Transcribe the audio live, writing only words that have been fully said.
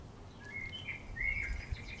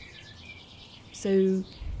So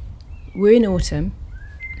we're in autumn,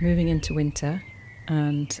 moving into winter,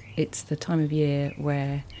 and it's the time of year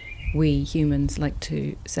where we humans like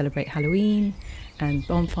to celebrate Halloween and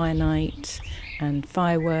bonfire night and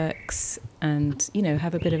fireworks and,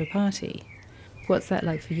 have a bit of a party. What's that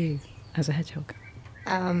like for you as a hedgehog?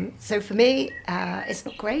 So for me, it's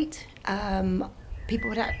not great. People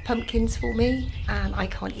would have pumpkins for me, and I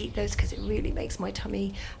can't eat those because it really makes my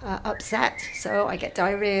tummy upset. So I get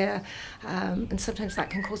diarrhea, and sometimes that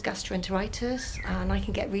can cause gastroenteritis, and I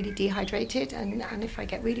can get really dehydrated. And if I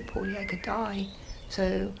get really poorly, I could die.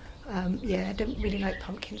 So I don't really like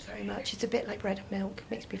pumpkins very much. It's a bit like bread and milk.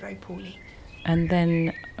 It makes me very poorly. And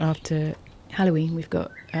then after Halloween, we've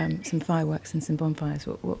got some fireworks and some bonfires.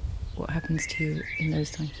 What happens to you in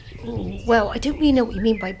those times? Ooh, well, I don't really know what you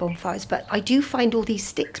mean by bonfires, but I do find all these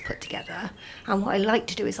sticks put together. And what I like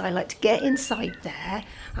to do is I like to get inside there.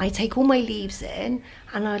 I take all my leaves in,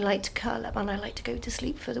 and I like to curl up, and I like to go to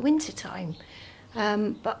sleep for the winter time.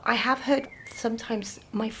 But I have heard sometimes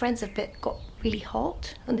my friends have got really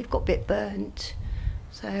hot and they've got a bit burnt.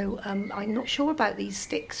 So I'm not sure about these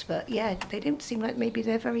sticks, but yeah, they don't seem like maybe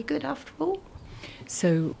they're very good after all.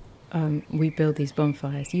 So we build these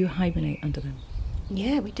bonfires. You hibernate under them?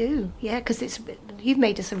 Yeah, we do. Yeah, because you've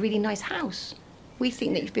made us a really nice house. We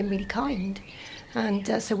think that you've been really kind.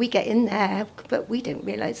 And so we get in there, but we don't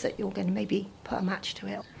realise that you're going to maybe put a match to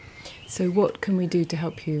it. So what can we do to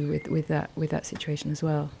help you with that situation as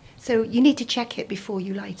well? So you need to check it before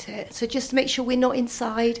you light it. So just make sure we're not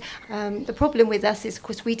inside. The problem with us is, of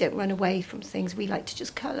course, we don't run away from things. We like to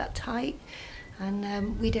just curl up tight,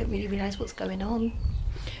 and we don't really realise what's going on.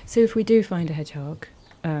 So if we do find a hedgehog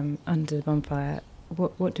under the bonfire,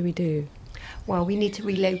 what do we do? Well, we need to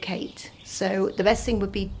relocate. So the best thing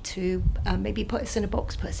would be to maybe put us in a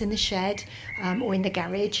box, put us in the shed or in the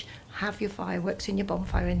garage, have your fireworks and your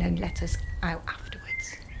bonfire, and then let us out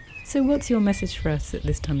afterwards. So what's your message for us at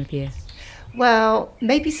this time of year? Well,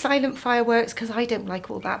 maybe silent fireworks, because I don't like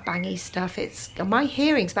all that bangy stuff. My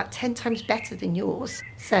hearing's about 10 times better than yours.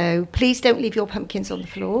 So please don't leave your pumpkins on the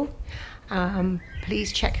floor.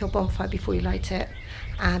 Please check your bonfire before you light it,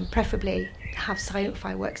 and preferably have silent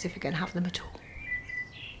fireworks if you're going to have them at all.